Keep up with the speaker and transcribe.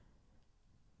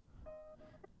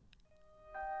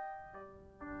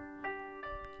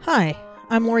Hi,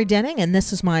 I'm Lori Denning, and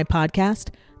this is my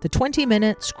podcast, The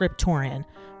 20-Minute Scriptorian,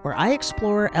 where I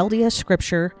explore LDS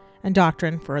scripture and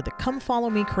doctrine for the Come Follow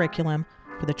Me curriculum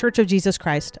for the Church of Jesus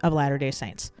Christ of Latter-day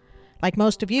Saints. Like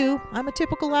most of you, I'm a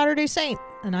typical Latter-day Saint,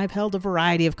 and I've held a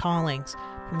variety of callings.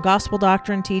 From gospel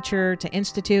doctrine teacher to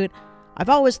institute, I've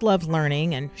always loved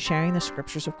learning and sharing the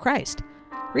scriptures of Christ.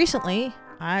 Recently,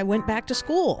 I went back to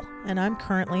school, and I'm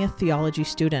currently a theology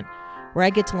student, where I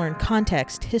get to learn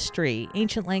context, history,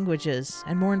 ancient languages,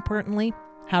 and more importantly,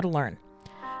 how to learn.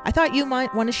 I thought you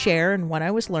might want to share in what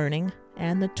I was learning,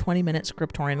 and the 20-Minute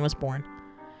Scriptorian was born.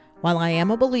 While I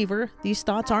am a believer, these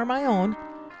thoughts are my own,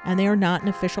 and they are not an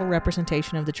official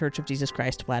representation of the Church of Jesus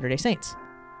Christ of Latter-day Saints.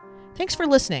 Thanks for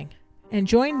listening, and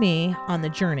join me on the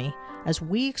journey as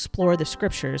we explore the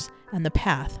scriptures and the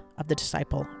path of the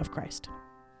disciple of Christ.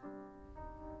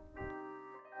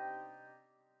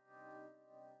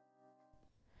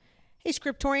 Hey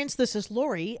Scriptorians, this is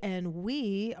Lori, and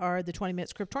we are the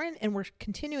 20-Minute Scriptorian, and we're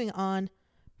continuing on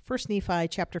 1 Nephi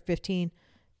chapter 15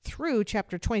 through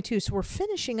chapter 22. So we're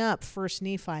finishing up 1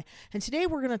 Nephi, and today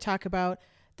we're going to talk about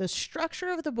the structure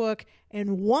of the book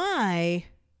and why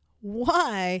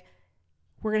we're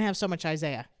going to have so much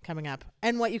Isaiah coming up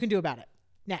and what you can do about it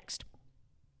next.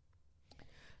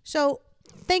 So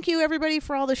thank you everybody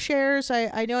for all the shares.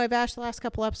 I know I've asked the last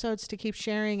couple episodes to keep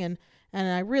sharing, and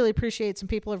I really appreciate some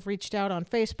people have reached out on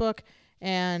Facebook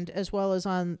and as well as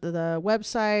on the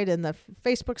website and the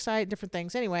Facebook site, different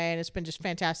things anyway. And it's been just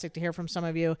fantastic to hear from some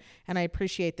of you. And I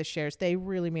appreciate the shares. They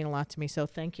really mean a lot to me. So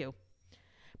thank you.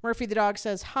 Murphy the dog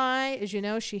says hi. As you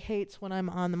know, she hates when I'm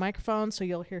on the microphone, so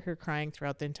you'll hear her crying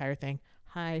throughout the entire thing.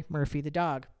 Hi, Murphy the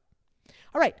dog.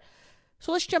 All right.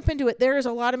 So let's jump into it. There is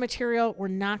a lot of material. We're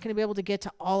not going to be able to get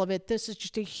to all of it. This is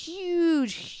just a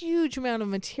huge amount of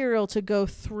material to go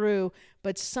through,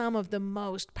 but some of the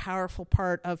most powerful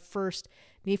part of First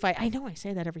Nephi. I know I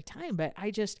say that every time, but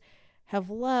I just have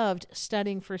loved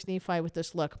studying First Nephi with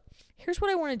this look. Here's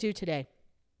what I want to do today.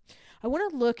 I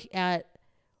want to look at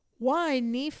why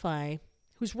Nephi,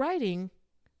 who's writing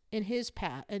in his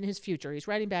future, he's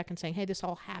writing back and saying, hey, this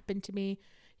all happened to me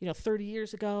 30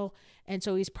 years ago. And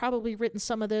so he's probably written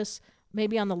some of this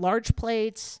maybe on the large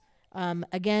plates.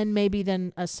 Again, maybe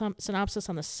then a synopsis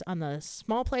on the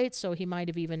small plates. So he might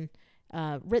have even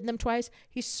written them twice.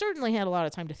 He certainly had a lot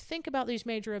of time to think about these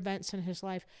major events in his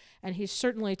life. And he's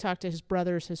certainly talked to his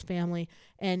brothers, his family.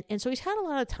 And so he's had a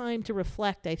lot of time to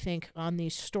reflect, I think, on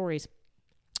these stories.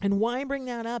 And why I bring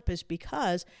that up is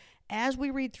because as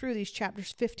we read through these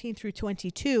chapters 15 through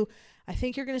 22, I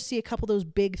think you're going to see a couple of those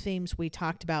big themes we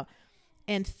talked about.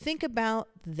 And think about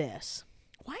this.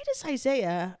 Why does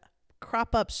Isaiah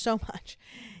crop up so much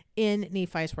in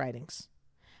Nephi's writings?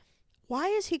 Why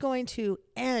is he going to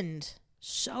end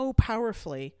so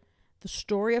powerfully the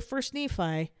story of 1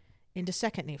 Nephi into 2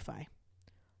 Nephi?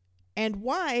 And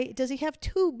why does he have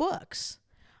two books?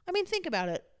 I mean, think about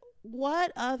it.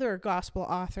 What other gospel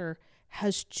author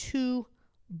has two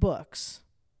books?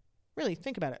 Really,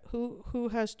 think about it. Who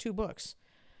has two books?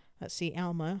 Let's see,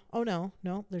 Alma. Oh,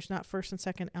 no, there's not 1st and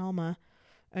 2nd Alma.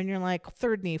 And you're like,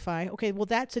 3rd Nephi. Okay, well,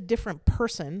 that's a different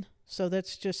person. So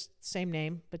that's just same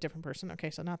name, but different person.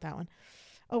 Okay, so not that one.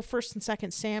 Oh, 1st and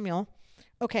 2nd Samuel.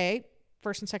 Okay,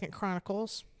 1st and 2nd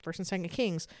Chronicles, 1st and 2nd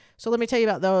Kings. So let me tell you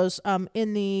about those.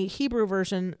 In the Hebrew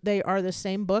version, they are the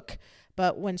same book,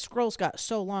 but when scrolls got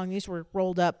so long, these were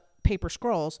rolled up paper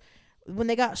scrolls. When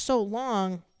they got so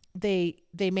long, they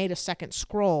made a second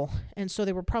scroll, and so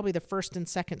they were probably the 1st and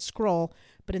 2nd scroll,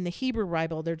 but in the Hebrew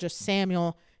Bible, they're just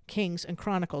Samuel, Kings, and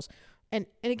Chronicles. And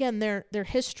again, they're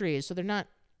histories, so they're not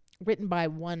written by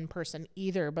one person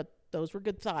either, but those were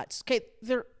good thoughts. Okay,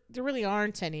 there really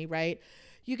aren't any, right?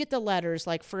 You get the letters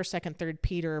like 1st, 2nd, 3rd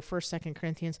Peter, 1st, 2nd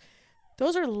Corinthians.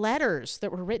 Those are letters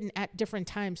that were written at different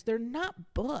times. They're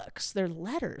not books, they're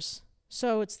letters.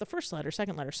 So it's the first letter,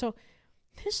 second letter. So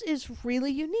this is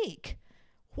really unique.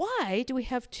 Why do we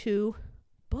have two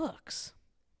books?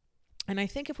 And I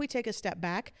think if we take a step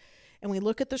back and we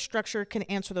look at the structure, can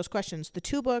answer those questions. The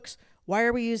two books, why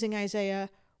are we using Isaiah?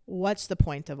 What's the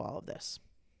point of all of this?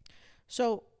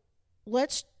 So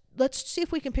let's see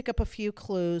if we can pick up a few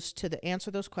clues to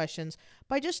answer those questions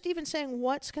by just even saying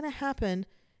what's going to happen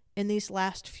in these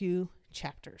last few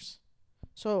chapters.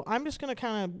 So I'm just going to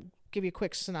kind of give you a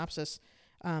quick synopsis,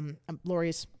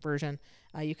 Lori's version.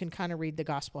 You can kind of read the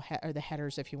gospel or the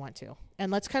headers if you want to.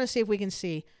 And let's kind of see if we can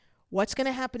see what's going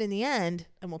to happen in the end,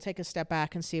 and we'll take a step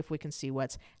back and see if we can see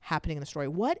what's happening in the story.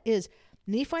 What is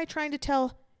Nephi trying to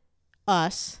tell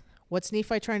us? What's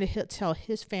Nephi trying to tell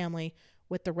his family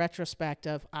with the retrospect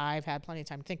of, I've had plenty of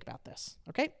time to think about this.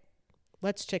 Okay,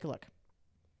 let's take a look.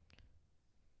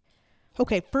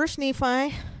 Okay, First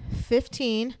Nephi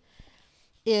 15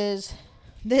 is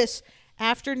this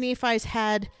after Nephi's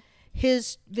had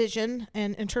his vision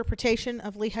and interpretation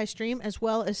of Lehi's dream, as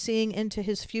well as seeing into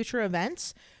his future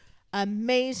events.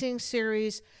 Amazing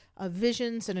series of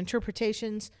visions and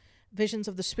interpretations, visions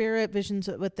of the spirit, visions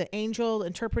with the angel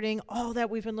interpreting, all that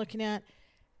we've been looking at.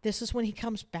 This is when he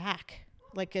comes back.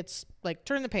 Like, it's like,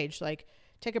 turn the page, like,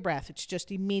 take a breath. It's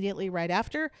just immediately right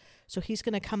after. So he's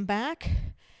going to come back,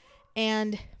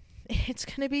 and it's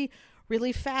going to be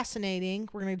really fascinating.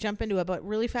 We're going to jump into it, but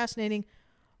really fascinating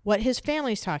what his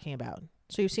family's talking about.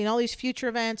 So you've seen all these future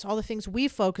events, all the things we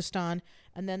focused on,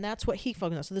 and then that's what he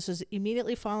focused on. So this is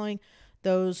immediately following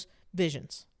those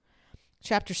visions.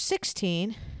 Chapter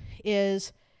 16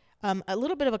 is a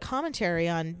little bit of a commentary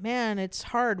on, man, it's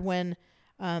hard when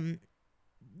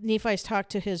Nephi's talked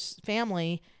to his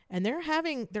family, and they're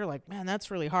like, man,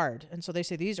 that's really hard. And so they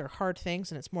say these are hard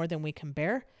things, and it's more than we can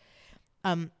bear.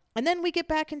 And then we get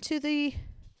back into the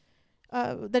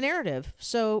narrative.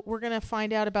 So we're going to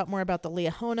find out more about the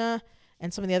Liahona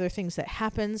and some of the other things that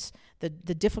happens, the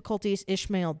difficulties.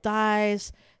 Ishmael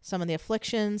dies, some of the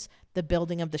afflictions, the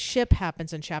building of the ship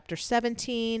happens in chapter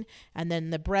 17, and then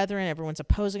the brethren, everyone's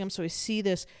opposing him. So we see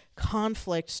this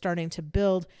conflict starting to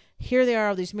build. Here they are,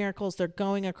 all these miracles. They're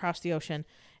going across the ocean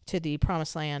to the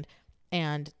promised land,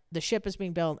 and the ship is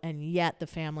being built, and yet the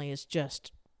family is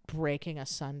just breaking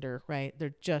asunder, right?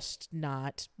 They're just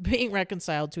not being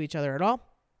reconciled to each other at all.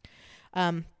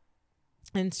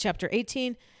 In chapter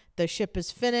 18, the ship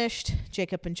is finished.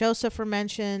 Jacob and Joseph are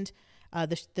mentioned.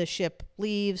 The ship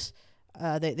leaves.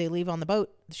 They leave on the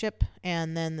ship,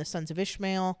 and then the sons of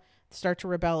Ishmael start to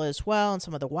rebel as well, and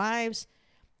some of the wives.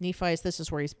 This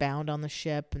is where he's bound on the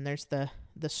ship, and there's the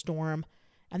storm,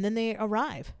 and then they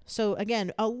arrive. So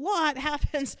again, a lot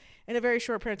happens in a very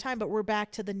short period of time, but we're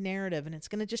back to the narrative, and it's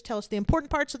going to just tell us the important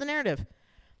parts of the narrative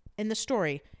in the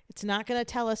story. It's not going to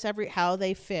tell us how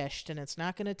they fished, and it's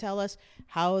not going to tell us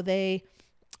how they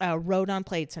rode on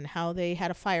plates and how they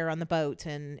had a fire on the boat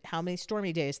and how many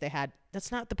stormy days they had.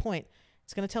 That's not the point.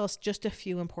 It's going to tell us just a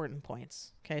few important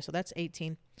points. Okay, so that's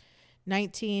 18.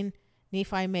 19,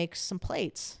 Nephi makes some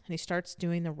plates, and he starts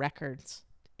doing the records.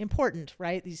 Important,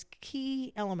 right? These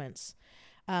key elements.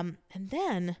 And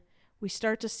then we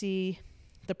start to see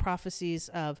the prophecies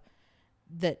of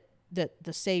that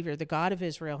the Savior, the God of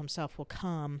Israel himself, will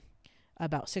come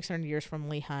about 600 years from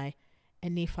Lehi,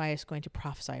 and Nephi is going to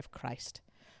prophesy of Christ.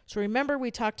 So remember,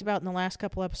 we talked about in the last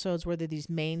couple episodes where there are these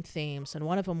main themes, and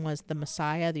one of them was the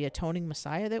Messiah, the atoning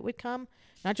Messiah that would come.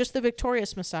 Not just the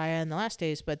victorious Messiah in the last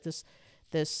days, but this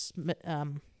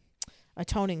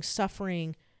atoning,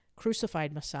 suffering,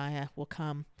 crucified Messiah will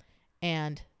come,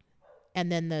 and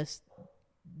then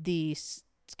the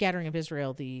scattering of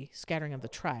Israel, the scattering of the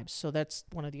tribes. So that's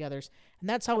one of the others, and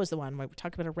that's always the one where we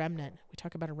talk about a remnant. We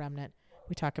talk about a remnant.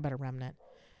 We talk about a remnant.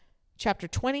 Chapter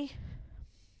 20,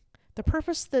 the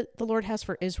purpose that the Lord has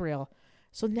for Israel.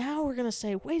 So now we're going to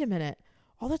say, wait a minute,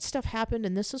 all that stuff happened,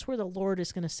 and this is where the Lord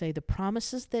is going to say the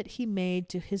promises that he made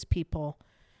to his people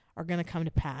are going to come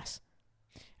to pass.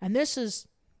 And this is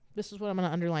what I'm going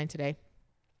to underline today.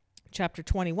 Chapter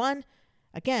 21,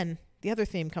 again, the other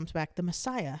theme comes back. The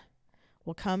Messiah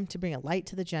will come to bring a light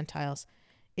to the Gentiles.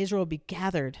 Israel will be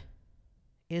gathered.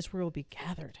 Israel will be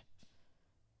gathered.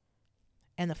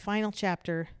 And the final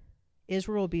chapter,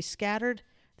 Israel will be scattered.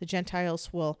 The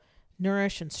Gentiles will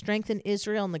nourish and strengthen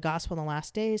Israel in the gospel in the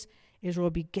last days. Israel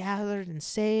will be gathered and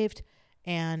saved,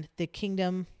 and the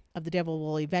kingdom of the devil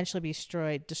will eventually be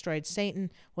destroyed.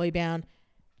 Satan will be bound.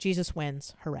 Jesus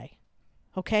wins. Hooray.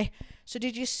 Okay? So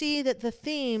did you see that the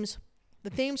themes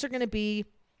are going to be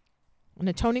an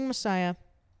atoning Messiah,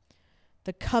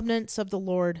 the covenants of the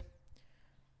Lord,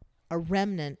 a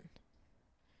remnant,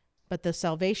 but the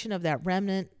salvation of that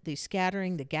remnant, the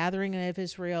scattering, the gathering of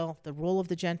Israel, the rule of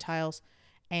the Gentiles,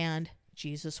 and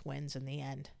Jesus wins in the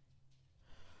end.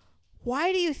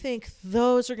 Why do you think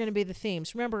those are going to be the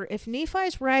themes? Remember, if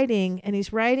Nephi's writing, and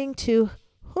he's writing to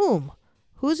whom?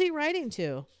 Who's he writing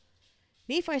to?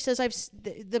 Nephi says,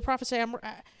 the prophet said,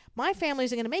 my family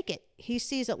isn't going to make it. He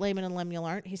sees that Laman and Lemuel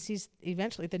aren't. He sees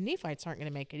eventually the Nephites aren't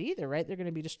going to make it either, right? They're going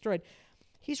to be destroyed.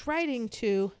 He's writing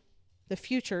to the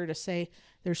future to say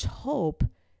there's hope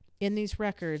in these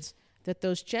records that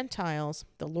those Gentiles,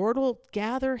 the Lord will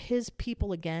gather his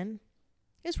people again,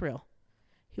 Israel.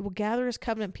 He will gather his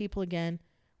covenant people again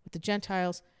with the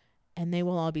Gentiles, and they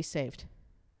will all be saved.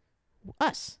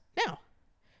 Us, now.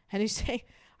 And he's saying,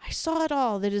 I saw it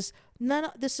all. This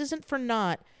isn't for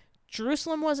naught.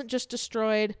 Jerusalem wasn't just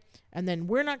destroyed, and then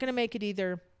we're not going to make it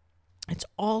either. It's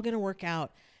all going to work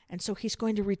out. And so he's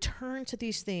going to return to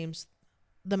these themes.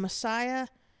 The Messiah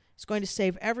He's going to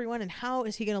save everyone. And how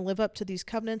is he going to live up to these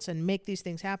covenants and make these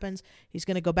things happen? He's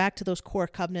going to go back to those core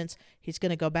covenants. He's going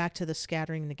to go back to the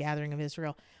scattering and the gathering of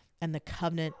Israel and the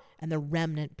covenant and the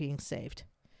remnant being saved.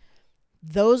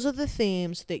 Those are the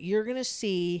themes that you're going to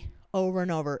see over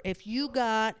and over. If you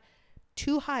got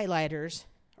 2 highlighters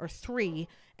or 3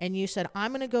 and you said, I'm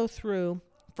going to go through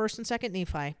 1st and 2nd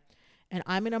Nephi and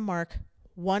I'm going to mark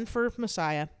 1 for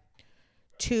Messiah,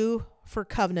 2 for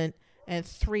covenant, and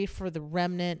 3 for the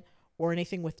remnant or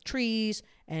anything with trees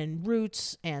and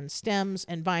roots and stems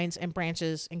and vines and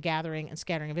branches and gathering and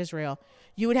scattering of Israel,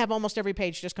 you would have almost every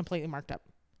page just completely marked up,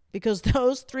 because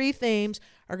those 3 themes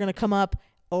are going to come up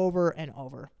over and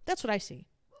over. That's what I see.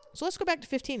 So let's go back to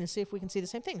 15 and see if we can see the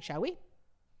same thing, shall we?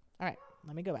 All right,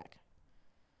 let me go back.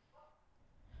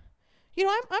 You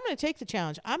know, I'm going to take the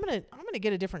challenge. I'm going to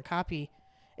get a different copy.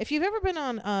 If you've ever been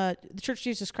on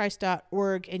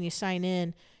thechurchjesuschrist.org and you sign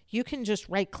in, you can just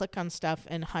right-click on stuff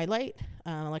and highlight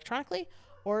electronically.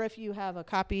 Or if you have a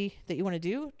copy that you want to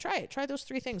do, try it. Try those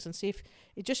 3 things and see if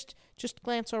it just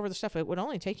glance over the stuff. It would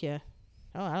only take you,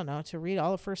 I don't know, to read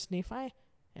all of 1st Nephi,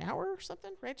 an hour or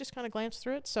something, right? Just kind of glance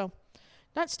through it. So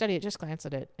not study it, just glance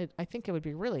at it. I think it would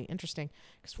be really interesting,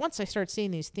 because once I start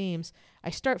seeing these themes,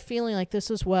 I start feeling like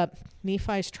this is what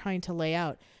Nephi's trying to lay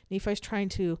out. Nephi's trying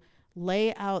to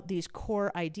lay out these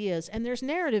core ideas, and there's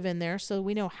narrative in there, so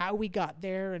we know how we got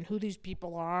there and who these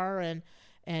people are and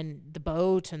the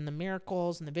boat and the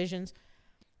miracles and the visions.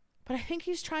 But I think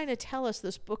he's trying to tell us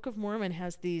this Book of Mormon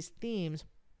has these themes,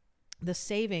 the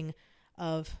saving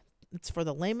of, it's for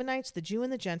the Lamanites, the Jew,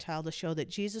 and the Gentile, to show that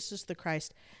Jesus is the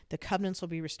Christ, the covenants will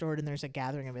be restored, and there's a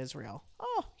gathering of Israel.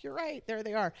 Oh, you're right. There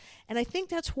they are. And I think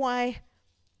that's why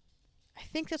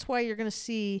you're going to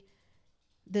see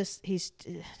this.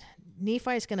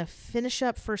 Nephi is going to finish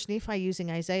up 1st Nephi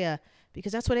using Isaiah,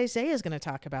 because that's what Isaiah is going to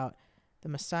talk about. The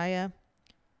Messiah,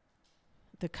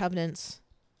 the covenants,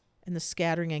 and the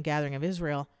scattering and gathering of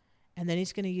Israel. And then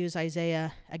he's going to use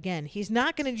Isaiah again. He's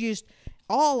not going to use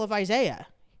all of Isaiah.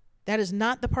 That is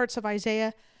not the parts of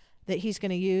Isaiah that he's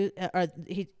going to use.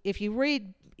 If you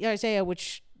read Isaiah,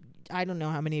 which I don't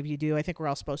know how many of you do, I think we're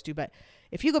all supposed to, but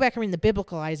if you go back and read the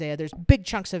biblical Isaiah, there's big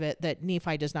chunks of it that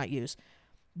Nephi does not use.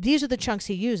 These are the chunks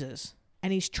he uses,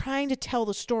 and he's trying to tell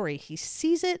the story. He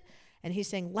sees it, and he's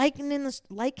saying,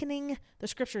 likening the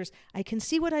scriptures. I can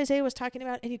see what Isaiah was talking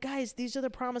about, and you guys, these are the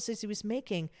promises he was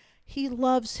making. He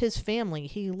loves his family.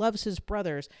 He loves his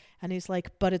brothers, and he's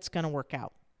like, but it's going to work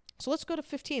out. So let's go to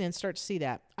 15 and start to see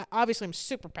that. Obviously, I'm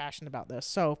super passionate about this.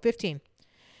 So 15,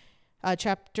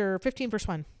 chapter 15, verse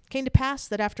 1. Came to pass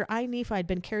that after I, Nephi, had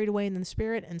been carried away in the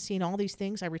spirit and seen all these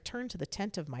things, I returned to the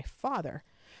tent of my father.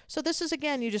 So this is,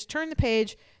 again, you just turn the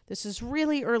page. This is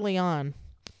really early on.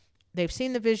 They've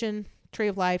seen the vision, tree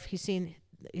of life. He's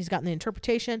gotten the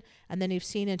interpretation, and then he's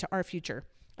seen into our future.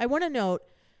 I want to note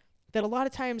that a lot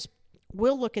of times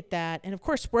we'll look at that, and of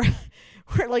course we're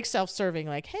like self-serving,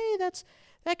 like, hey, that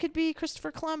could be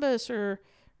Christopher Columbus or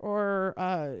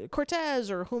Cortez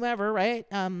or whomever, right?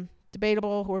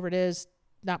 Debatable, whoever it is,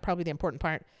 not probably the important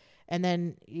part. And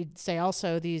then you'd say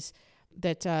also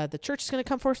that the church is going to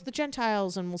come forth with the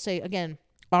Gentiles, and we'll say, again,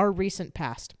 our recent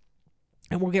past.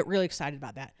 And we'll get really excited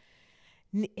about that.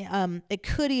 It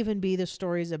could even be the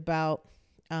stories about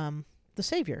the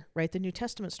Savior, right? The New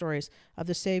Testament stories of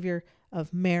the Savior,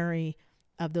 of Mary,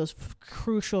 of those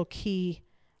crucial key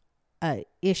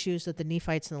issues that the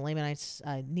Nephites and the Lamanites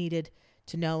needed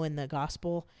to know in the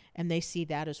gospel, and they see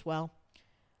that as well.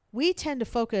 We tend to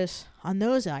focus on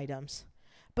those items,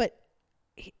 but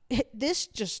this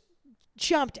just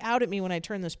jumped out at me when I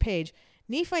turned this page.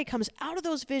 Nephi comes out of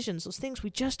those visions, those things we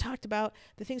just talked about,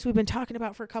 the things we've been talking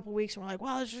about for a couple of weeks, and we're like,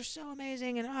 wow, this is so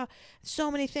amazing, and so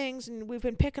many things, and we've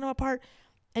been picking them apart.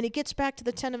 And he gets back to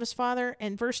the tent of his father,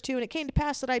 and verse 2, and it came to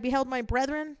pass that I beheld my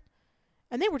brethren,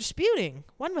 and they were disputing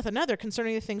one with another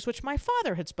concerning the things which my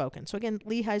father had spoken. So again,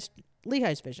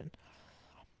 Lehi's vision.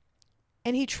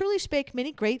 And he truly spake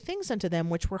many great things unto them,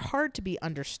 which were hard to be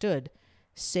understood,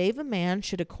 save a man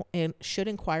should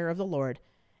inquire of the Lord.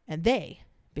 And they,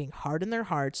 being hard in their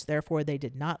hearts, therefore they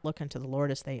did not look unto the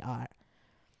Lord as they ought.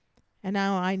 And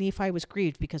now I, Nephi, was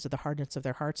grieved because of the hardness of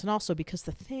their hearts, and also because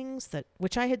the things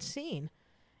which I had seen,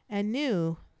 and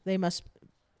knew they must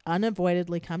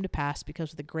unavoidably come to pass because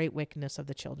of the great wickedness of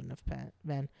the children of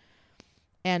men.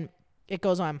 And it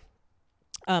goes on.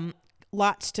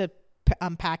 Lots to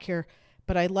unpack here,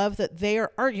 but I love that they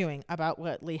are arguing about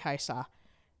what Lehi saw.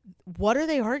 What are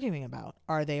they arguing about?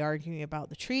 Are they arguing about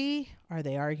the tree? Are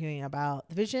they arguing about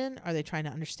the vision? Are they trying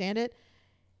to understand it?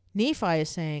 Nephi is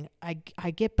saying,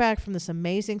 I get back from this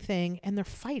amazing thing, and they're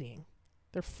fighting.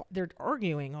 They're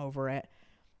arguing over it.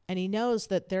 And he knows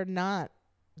that they're not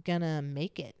going to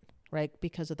make it, right?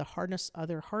 Because of the hardness of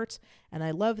their hearts. And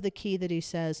I love the key that he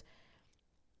says,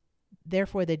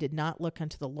 therefore they did not look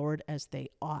unto the Lord as they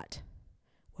ought.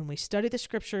 When we study the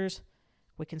scriptures,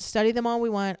 we can study them all we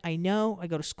want. I know I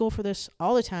go to school for this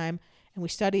all the time, and we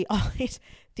study all these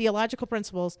theological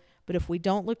principles. But if we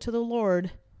don't look to the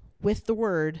Lord with the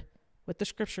word, with the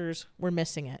scriptures, we're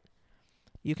missing it.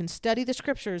 You can study the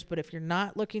scriptures, but if you're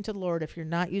not looking to the Lord, if you're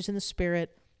not using the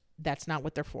Spirit, that's not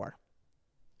what they're for.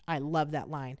 I love that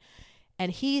line.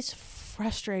 And he's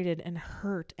frustrated and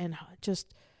hurt and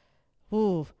just,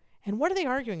 ooh. And what are they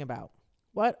arguing about?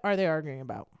 What are they arguing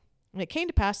about? And it came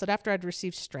to pass that after I'd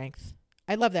received strength.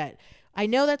 I love that. I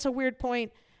know that's a weird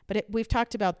point, but we've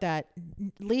talked about that.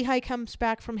 Lehi comes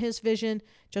back from his vision.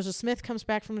 Joseph Smith comes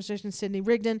back from his vision. Sidney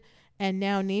Rigdon, and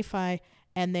now Nephi,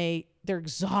 and they're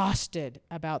exhausted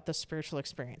about the spiritual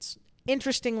experience.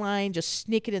 Interesting line, just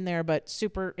sneak it in there, but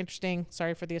super interesting.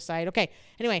 Sorry for the aside. Okay,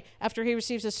 anyway, after he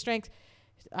receives his strength,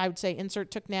 I would say insert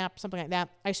took nap, something like that.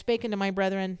 I spake unto my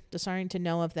brethren, desiring to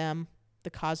know of them the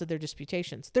cause of their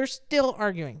disputations. They're still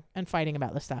arguing and fighting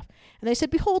about this stuff. And they said,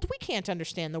 behold, we can't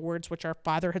understand the words which our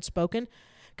father had spoken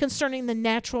concerning the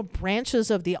natural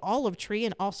branches of the olive tree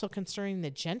and also concerning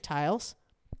the Gentiles.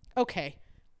 Okay,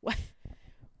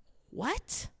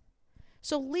 what?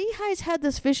 So Lehi's had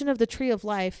this vision of the tree of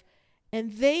life,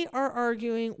 and they are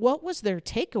arguing, what was their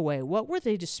takeaway? What were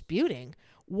they disputing?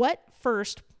 What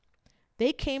first?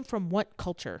 They came from what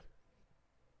culture?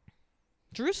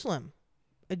 Jerusalem,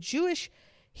 a Jewish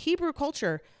Hebrew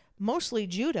culture, mostly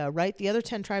Judah, right? The other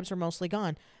 10 tribes are mostly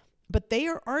gone. But they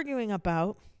are arguing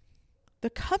about the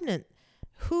covenant.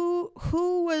 Who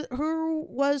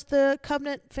was the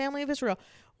covenant family of Israel?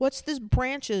 What's this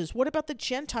branches? What about the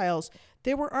Gentiles?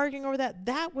 They were arguing over that.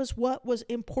 That was what was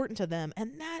important to them.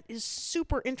 And that is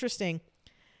super interesting.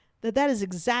 That is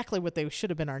exactly what they should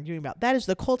have been arguing about. That is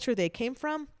the culture they came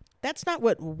from. That's not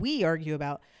what we argue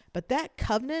about. But that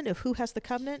covenant of who has the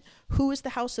covenant, who is the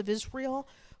house of Israel,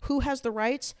 who has the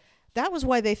rights, that was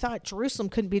why they thought Jerusalem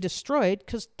couldn't be destroyed,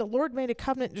 because the Lord made a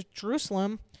covenant with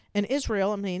Jerusalem and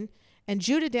Israel, and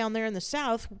Judah down there in the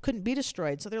south couldn't be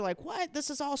destroyed. So they're like, what?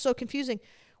 This is all so confusing.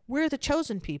 We're the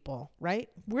chosen people, right?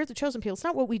 We're the chosen people. It's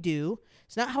not what we do.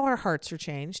 It's not how our hearts are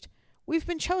changed. We've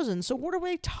been chosen. So what are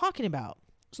we talking about?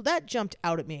 So that jumped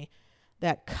out at me,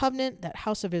 that covenant, that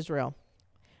house of Israel.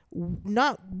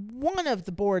 Not one of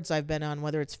the boards I've been on,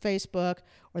 whether it's Facebook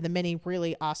or the many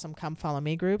really awesome Come Follow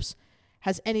Me groups,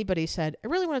 has anybody said, I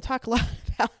really want to talk a lot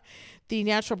about the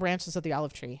natural branches of the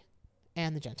olive tree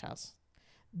and the Gentiles.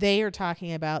 They are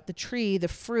talking about the tree, the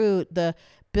fruit, the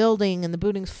building, and the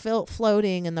buildings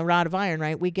floating, and the rod of iron,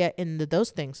 right? We get into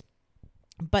those things.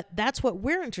 But that's what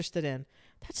we're interested in.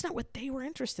 That's not what they were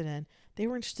interested in. They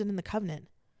were interested in the covenant.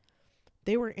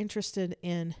 They were interested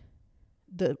in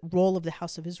the role of the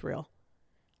house of Israel.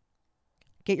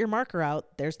 Get your marker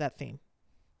out. There's that theme.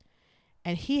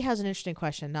 And he has an interesting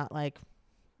question, not like,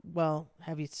 well,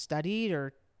 have you studied,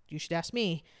 or you should ask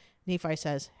me. Nephi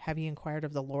says, have you inquired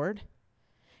of the Lord?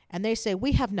 And they say,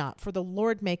 we have not, for the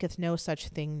Lord maketh no such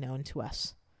thing known to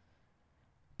us.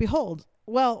 Behold,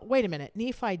 well, wait a minute.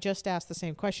 Nephi just asked the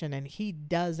same question, and he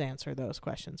does answer those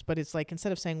questions. But it's like,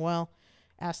 instead of saying, well,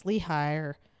 ask Lehi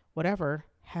or whatever,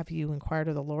 have you inquired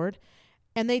of the Lord?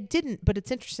 And they didn't, but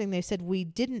it's interesting. They said, we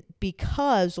didn't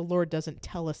because the Lord doesn't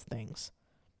tell us things.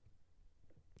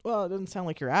 Well, it doesn't sound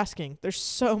like you're asking. There's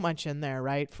so much in there,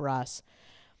 right, for us.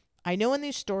 I know in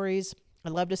these stories, I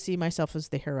love to see myself as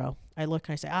the hero. I look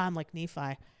and I say, I'm like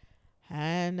Nephi.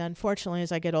 And unfortunately,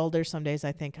 as I get older, some days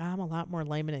I think, I'm a lot more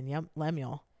Laman and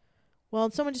Lemuel.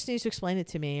 Well, someone just needs to explain it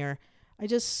to me, or I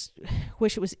just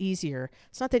wish it was easier.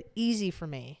 It's not that easy for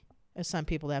me, as some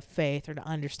people, to have faith or to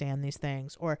understand these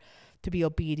things, or to be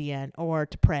obedient, or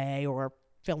to pray, or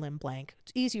fill in blank.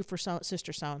 It's easier for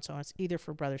sister so-and-so. It's either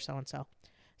for brother so-and-so.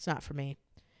 It's not for me.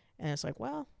 And it's like,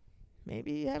 well,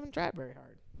 maybe you haven't tried very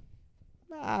hard.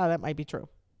 That might be true.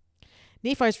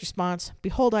 Nephi's response,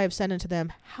 behold, I have said unto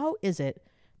them, how is it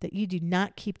that you do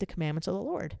not keep the commandments of the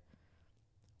Lord?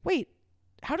 Wait,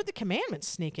 how did the commandments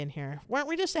sneak in here? Weren't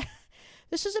we just...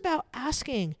 This is about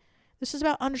asking. This is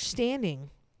about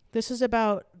understanding. This is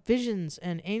about visions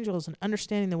and angels and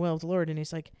understanding the will of the Lord. And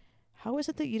he's like, how is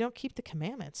it that you don't keep the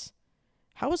commandments?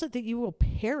 How is it that you will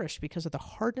perish because of the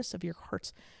hardness of your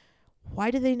hearts?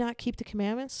 Why do they not keep the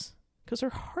commandments? Because their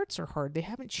hearts are hard. They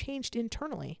haven't changed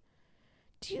internally.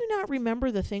 Do you not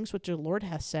remember the things which the Lord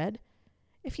hath said?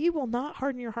 If ye will not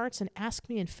harden your hearts and ask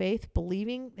me in faith,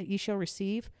 believing that ye shall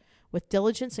receive, with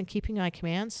diligence and keeping my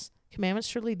commandments,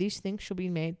 surely these things shall be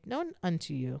made known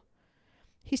unto you.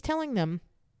 He's telling them,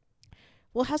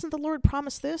 Well, hasn't the Lord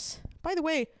promised this? By the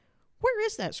way, where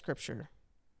is that scripture?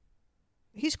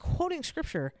 He's quoting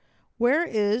scripture. Where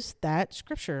is that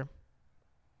scripture?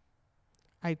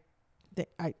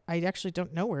 I actually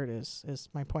don't know where it is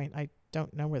my point. I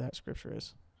don't know where that scripture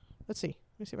is. Let's see.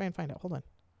 Let me see if I can find out. Hold on.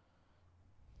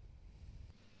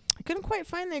 I couldn't quite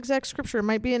find the exact scripture. It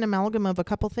might be an amalgam of a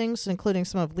couple things, including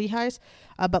some of Lehi's,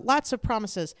 but lots of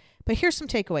promises. But here's some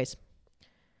takeaways.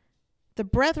 The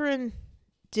brethren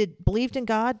believed in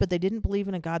God, but they didn't believe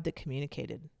in a God that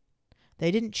communicated.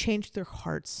 They didn't change their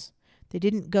hearts. They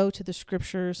didn't go to the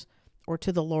scriptures or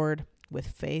to the Lord with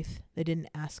faith. They didn't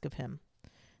ask of him.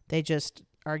 They just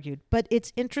argued. But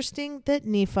it's interesting that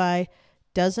Nephi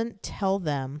doesn't tell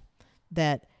them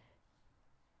that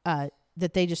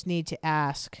they just need to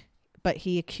ask, but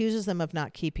he accuses them of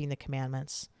not keeping the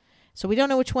commandments. So we don't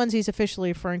know which ones he's officially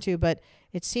referring to, but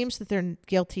it seems that they're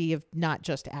guilty of not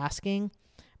just asking,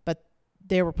 but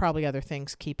there were probably other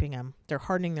things keeping them. They're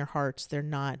hardening their hearts. They're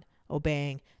not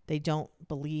obeying. They don't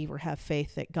believe or have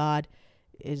faith that God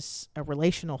is a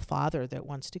relational father that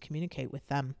wants to communicate with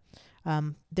them.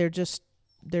 They're just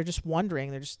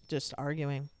wondering. They're just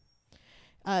arguing.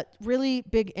 Really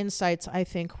big insights, I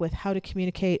think, with how to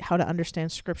communicate, how to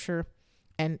understand scripture,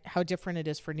 and how different it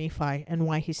is for Nephi and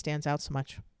why he stands out so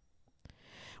much.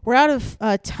 We're out of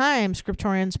time,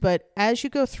 scriptorians, but as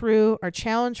you go through, our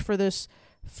challenge for this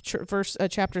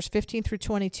chapters 15 through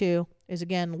 22 is,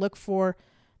 again, look for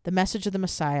the message of the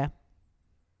Messiah,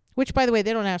 which, by the way,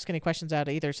 they don't ask any questions out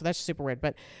either, so that's super weird.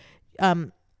 But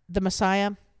the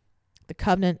Messiah, the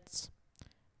covenants,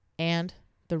 and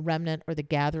the remnant or the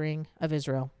gathering of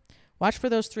Israel. Watch for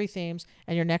those three themes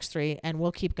and your next three, and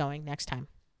we'll keep going next time.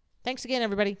 Thanks again,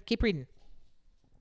 everybody. Keep reading.